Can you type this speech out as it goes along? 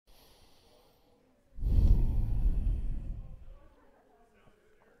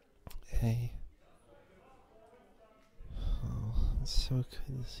Hey. Oh, it's so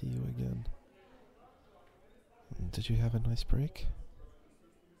good to see you again. Did you have a nice break?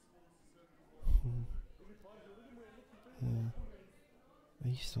 Yeah. I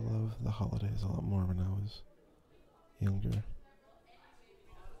used to love the holidays a lot more when I was younger.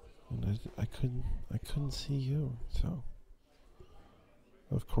 And I couldn't see you, so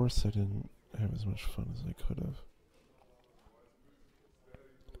of course I didn't have as much fun as I could have.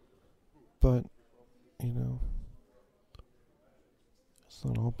 But, you know, it's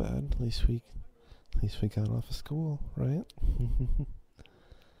not all bad. At least we got off of school, right?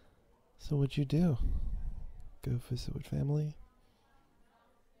 So what'd you do? Go visit with family?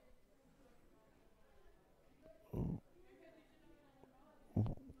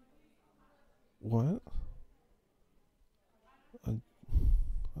 What? Uh,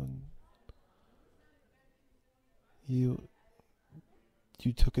 uh, you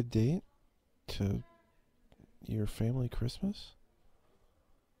you took a date to your family Christmas?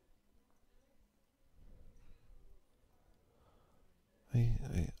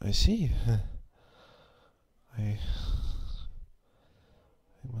 I see. I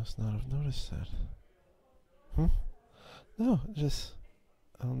must not have noticed that. Huh? No, just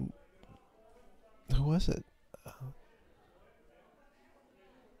um who was it? Uh,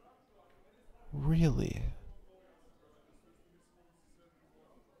 really?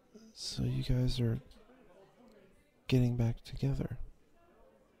 So you guys are getting back together.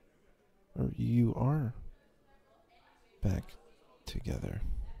 Or you are back together.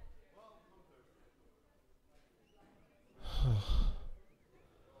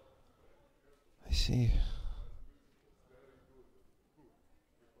 I see.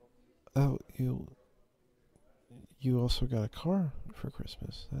 Oh, you also got a car for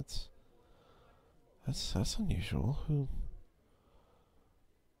Christmas. That's unusual. Who?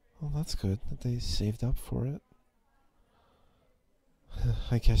 Well, that's good that they saved up for it.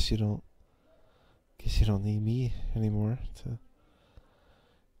 I guess you don't need me anymore to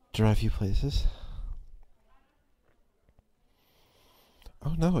drive you places.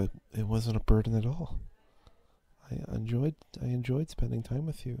 Oh no, it wasn't a burden at all. I enjoyed spending time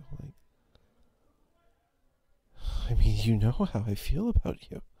with you. Like, I mean, you know how I feel about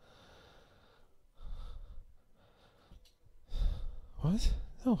you. What?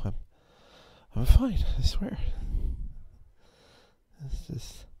 No, I'm fine. I swear. It's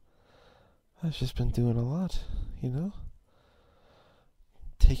just I've just been doing a lot, you know,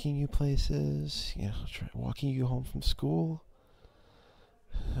 taking you places, walking you home from school.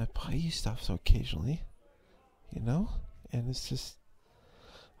 I buy you stuff so occasionally, and it's just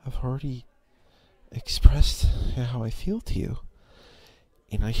I've already expressed how I feel to you,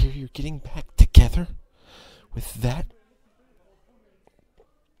 and I hear you're getting back together with that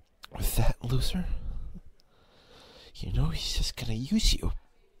loser. You know he's just gonna use you.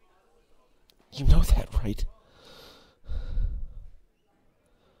 You know that, right?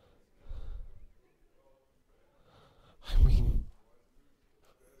 I mean,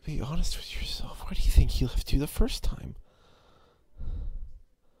 be honest with yourself. Why do you think he left you the first time?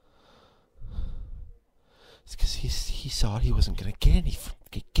 It's because he saw he wasn't gonna get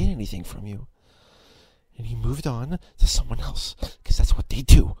anything from you, and he moved on to someone else. Because that's what they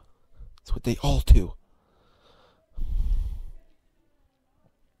do. That's what they all do.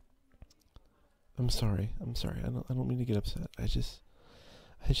 I'm sorry. I don't mean to get upset. I just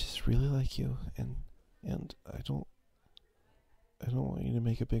really like you, and I don't want you to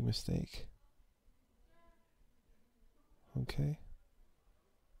make a big mistake. Okay?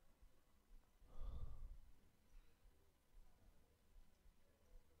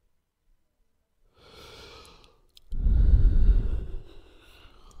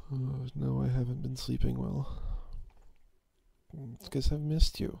 Oh, no, I haven't been sleeping well. It's because I've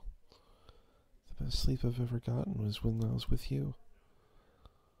missed you. The best sleep I've ever gotten was when I was with you.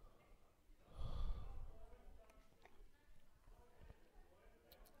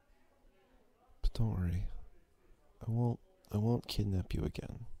 But don't worry. I won't kidnap you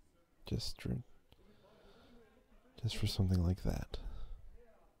again. Just for something like that.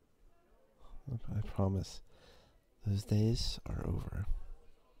 I promise. Those days are over.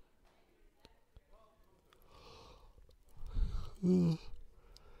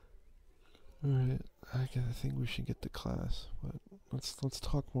 Alright, I think we should get to class, but let's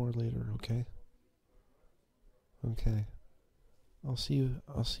talk more later, okay? Okay. I'll see you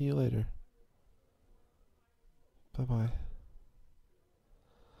later. Bye bye.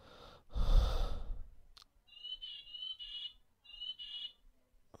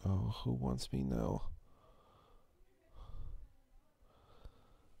 Oh, who wants me now?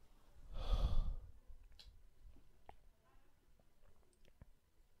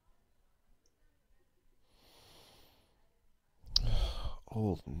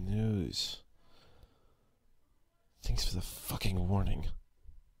 old news. Thanks for the fucking warning.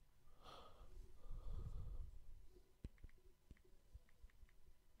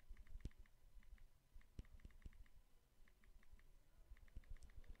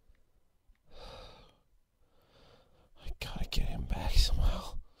 I gotta get him back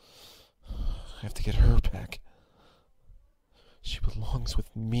somehow. I have to get her back. She belongs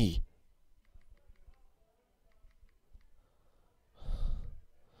with me.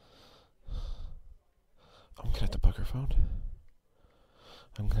 I'm gonna have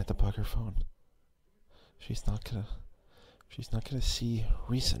to bug her phone. She's not gonna see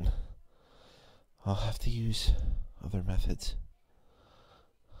reason. I'll have to use other methods.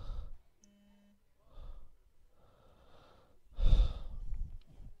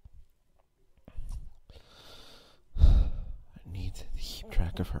 I need to keep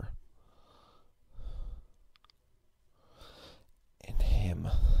track of her. And him.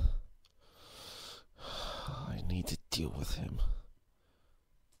 I need to deal with him.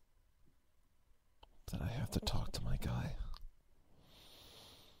 Then I have to talk to my guy.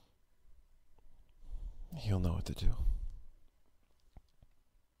 He'll know what to do.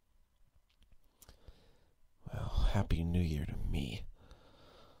 Well, Happy New Year to me.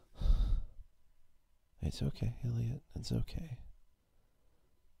 It's okay, Elliot. It's okay.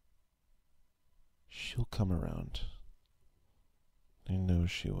 She'll come around. I know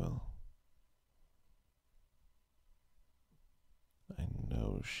she will. I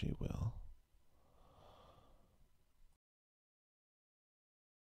know she will.